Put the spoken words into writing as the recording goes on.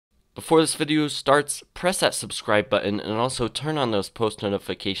Before this video starts, press that subscribe button and also turn on those post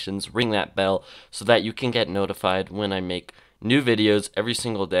notifications, ring that bell so that you can get notified when I make new videos every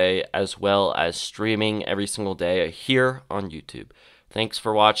single day, as well as streaming every single day here on YouTube. Thanks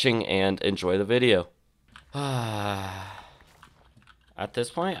for watching and enjoy the video. At this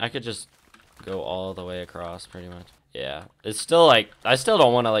point, I could just go all the way across pretty much. Yeah, it's still like, I still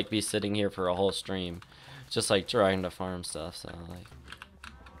don't want to like be sitting here for a whole stream, just like trying to farm stuff, so like.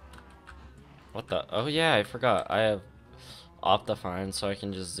 What the? Oh yeah, I forgot. I have Optifine, so I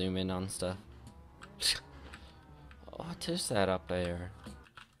can just zoom in on stuff. What is that up there?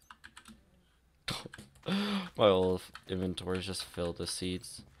 My whole inventory is just filled with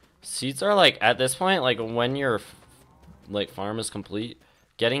seeds. Seeds are like, at this point, like when your like farm is complete,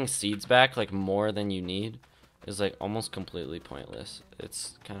 getting seeds back like more than you need is like almost completely pointless.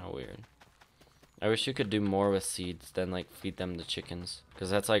 It's kind of weird. I wish you could do more with seeds than like feed them to chickens, because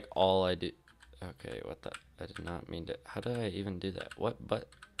that's like all I do. Okay, what the? I did not mean to. How did I even do that? What? But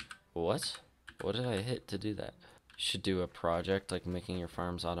what? What did I hit to do that? You should do a project like making your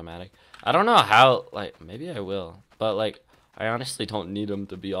farms automatic. I don't know how. Like maybe I will, but like I honestly don't need them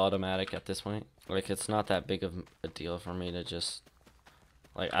to be automatic at this point. Like it's not that big of a deal for me to just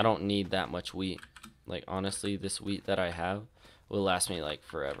like I don't need that much wheat. Like honestly, this wheat that I have will last me like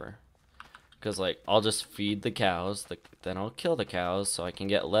forever. Because, like, I'll just feed the cows, then I'll kill the cows so I can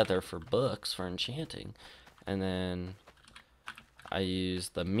get leather for books for enchanting. And then I use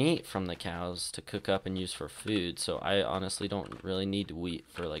the meat from the cows to cook up and use for food. So I honestly don't really need wheat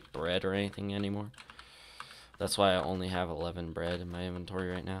for, like, bread or anything anymore. That's why I only have 11 bread in my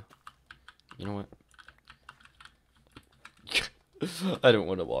inventory right now. You know what? I didn't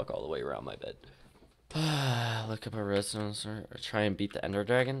want to walk all the way around my bed. Look up a redstone or try and beat the Ender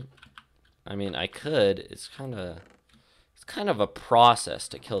Dragon. I mean, I could. It's kind of a process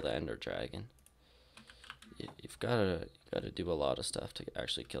to kill the Ender Dragon. You've gotta do a lot of stuff to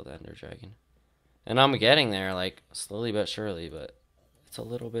actually kill the Ender Dragon. And I'm getting there, like, slowly but surely, but it's a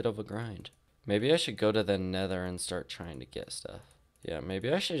little bit of a grind. Maybe I should go to the Nether and start trying to get stuff. Yeah,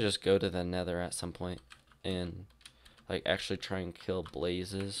 maybe I should just go to the Nether at some point and, like, actually try and kill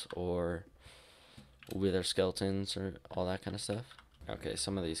blazes or wither skeletons or all that kind of stuff. Okay,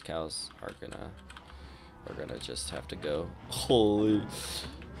 some of these cows are gonna we're gonna just have to go. Holy.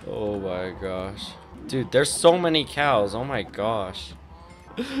 Oh my gosh. Dude, there's so many cows. Oh my gosh.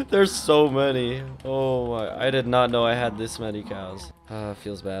 There's so many. Oh my. I did not know I had this many cows.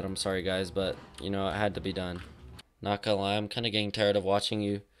 Feels bad. I'm sorry, guys, but, you know, it had to be done. Not gonna lie, I'm kind of getting tired of watching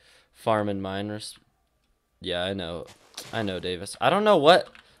you farm and miners. Yeah, I know. I know, Davis. I don't know what.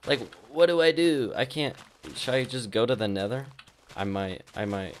 Like, what do I do? I can't. Should I just go to the Nether? I might.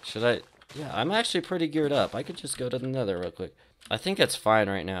 Should I? Yeah, I'm actually pretty geared up. I could just go to the Nether real quick. I think it's fine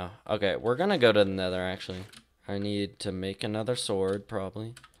right now. Okay, we're gonna go to the Nether, actually. I need to make another sword,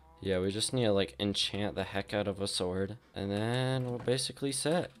 probably. Yeah, we just need to, like, enchant the heck out of a sword. And then we're basically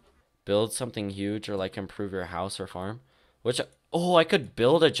set. Build something huge or, like, improve your house or farm. Which, oh, I could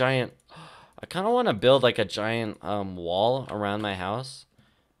build a giant... I kind of want to build, like, a giant wall around my house.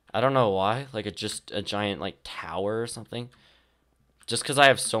 I don't know why. Like, just a giant, like, tower or something. Just because I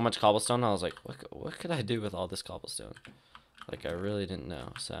have so much cobblestone, I was like, what could I do with all this cobblestone? Like, I really didn't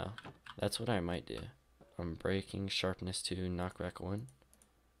know, so that's what I might do. I'm breaking sharpness 2, knockback 1.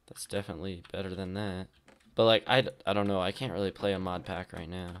 That's definitely better than that. But, like, I don't know. I can't really play a mod pack right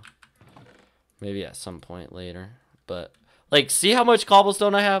now. Maybe at some point later. But, like, see how much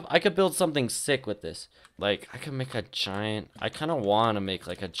cobblestone I have? I could build something sick with this. Like, I could make a giant... I kind of want to make,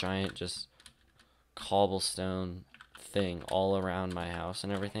 like, a giant just cobblestone thing all around my house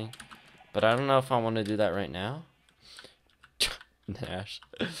and everything. But I don't know if I want to do that right now. Nash.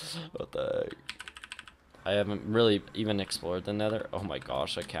 What the heck? I haven't really even explored the Nether. Oh my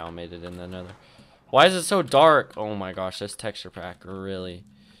gosh, a cow made it in the Nether. Why is it so dark? Oh my gosh, this texture pack really.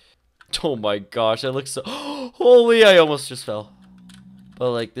 Oh my gosh, it looks so. Holy, I almost just fell.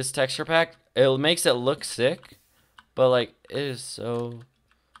 But like this texture pack, it makes it look sick. But like it is so.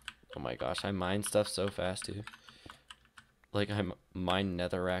 Oh my gosh, I mine stuff so fast too. Like I mine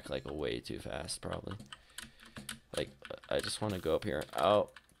netherrack like way too fast probably. Like I just want to go up here. Oh.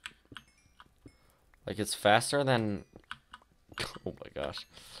 Like it's faster than. Oh my gosh.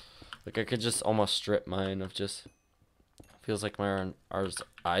 Like I could just almost strip mine of just. Feels like our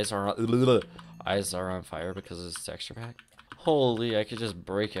eyes are on, eyes are on fire because of this texture pack. Holy, I could just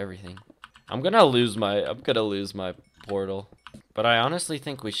break everything. I'm gonna lose my portal. But I honestly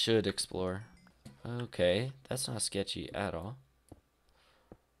think we should explore. Okay, that's not sketchy at all.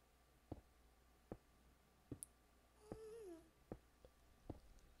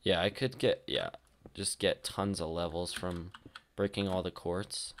 Yeah, I could get, yeah, just get tons of levels from breaking all the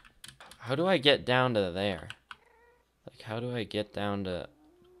quartz. How do I get down to there? Like, how do I get down to...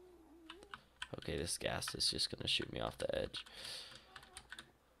 Okay, this gas is just gonna shoot me off the edge.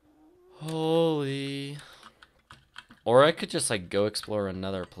 Holy... Or I could just, like, go explore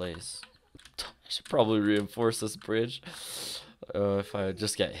another place. I should probably reinforce this bridge. If I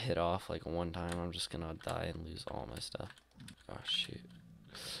just get hit off, like, one time, I'm just gonna die and lose all my stuff. Oh, shoot.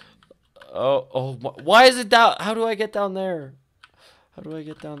 Oh, why is it down? How do I get down there? How do I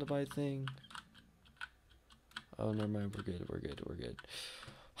get down to my thing? Oh, never mind. We're good. We're good. We're good.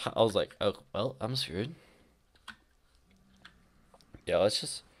 I was like, oh, well, I'm screwed. Yeah, let's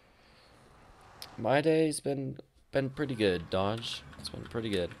just... My day's been pretty good, Dodge. It's been pretty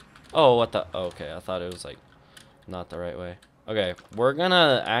good. Oh, what the... Oh, okay, I thought it was, like, not the right way. Okay, we're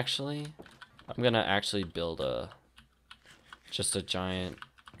gonna actually... I'm gonna actually build a... Just a giant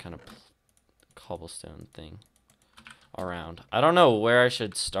kind of cobblestone thing around. I don't know where I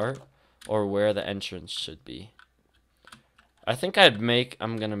should start or where the entrance should be. I think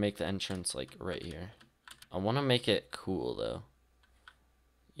I'm gonna make the entrance like right here. I want to make it cool though.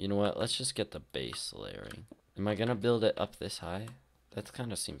 You know what? Let's just get the base layering. Am I gonna build it up this high? That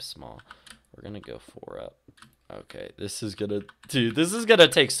kind of seems small. We're gonna go 4 up. Okay, this is gonna... Dude, this is gonna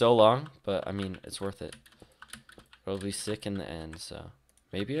take so long, but I mean, it's worth it. It'll be sick in the end, so...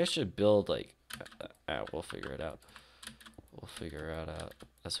 Maybe I should build like... we'll figure it out. We'll figure it out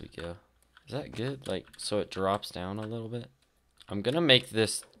as we go. Is that good? Like, so it drops down a little bit? I'm gonna make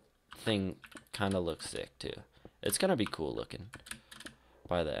this thing kind of look sick, too. It's gonna be cool looking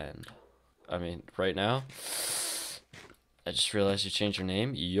by the end. I mean, right now... I just realized you changed your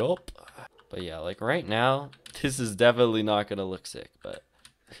name. Yup. But yeah, like right now, this is definitely not gonna look sick, but...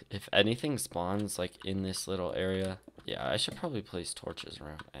 If anything spawns, like, in this little area... Yeah, I should probably place torches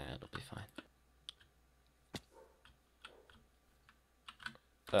around, and it'll be fine.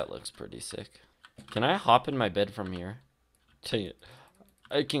 That looks pretty sick. Can I hop in my bed from here? Tell you,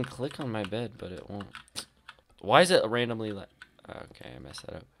 I can click on my bed, but it won't. Why is it randomly like... Okay, I messed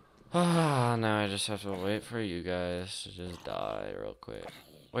that up. Ah, now I just have to wait for you guys to just die real quick.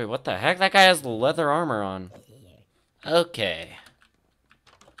 Wait, what the heck? That guy has leather armor on. Okay.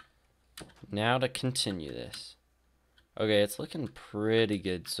 Now to continue this. Okay, it's looking pretty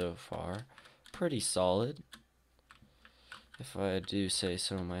good so far. Pretty solid, if I do say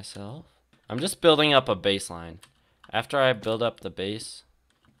so myself. I'm just building up a baseline. After I build up the base,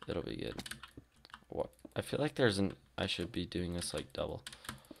 it'll be good. What? I feel like I should be doing this like double.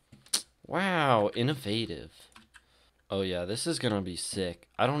 Wow, innovative. Oh yeah, this is gonna be sick.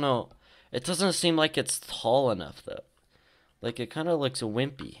 I don't know. It doesn't seem like it's tall enough though. Like it kind of looks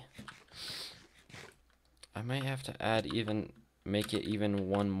wimpy. I might have to make it even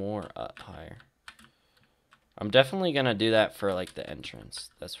one more up higher. I'm definitely gonna do that for like the entrance.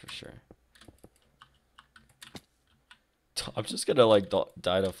 That's for sure. I'm just gonna like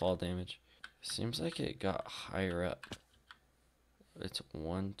die to fall damage. Seems like it got higher up. It's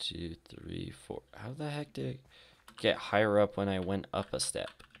 1, 2, 3, 4. How the heck did it get higher up when I went up a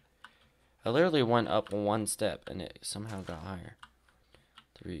step? I literally went up 1 step and it somehow got higher.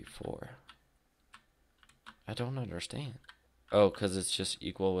 3, 4. I don't understand. Oh, because it's just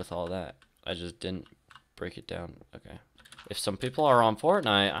equal with all that. I just didn't break it down. Okay. If some people are on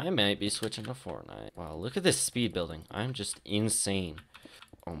Fortnite, I might be switching to Fortnite. Wow, look at this speed building. I'm just insane.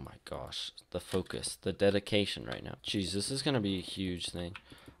 Oh my gosh. The focus, the dedication right now. Jeez, this is going to be a huge thing.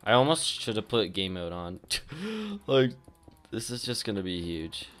 I almost should have put game mode on. Like, this is just going to be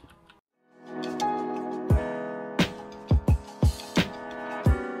huge.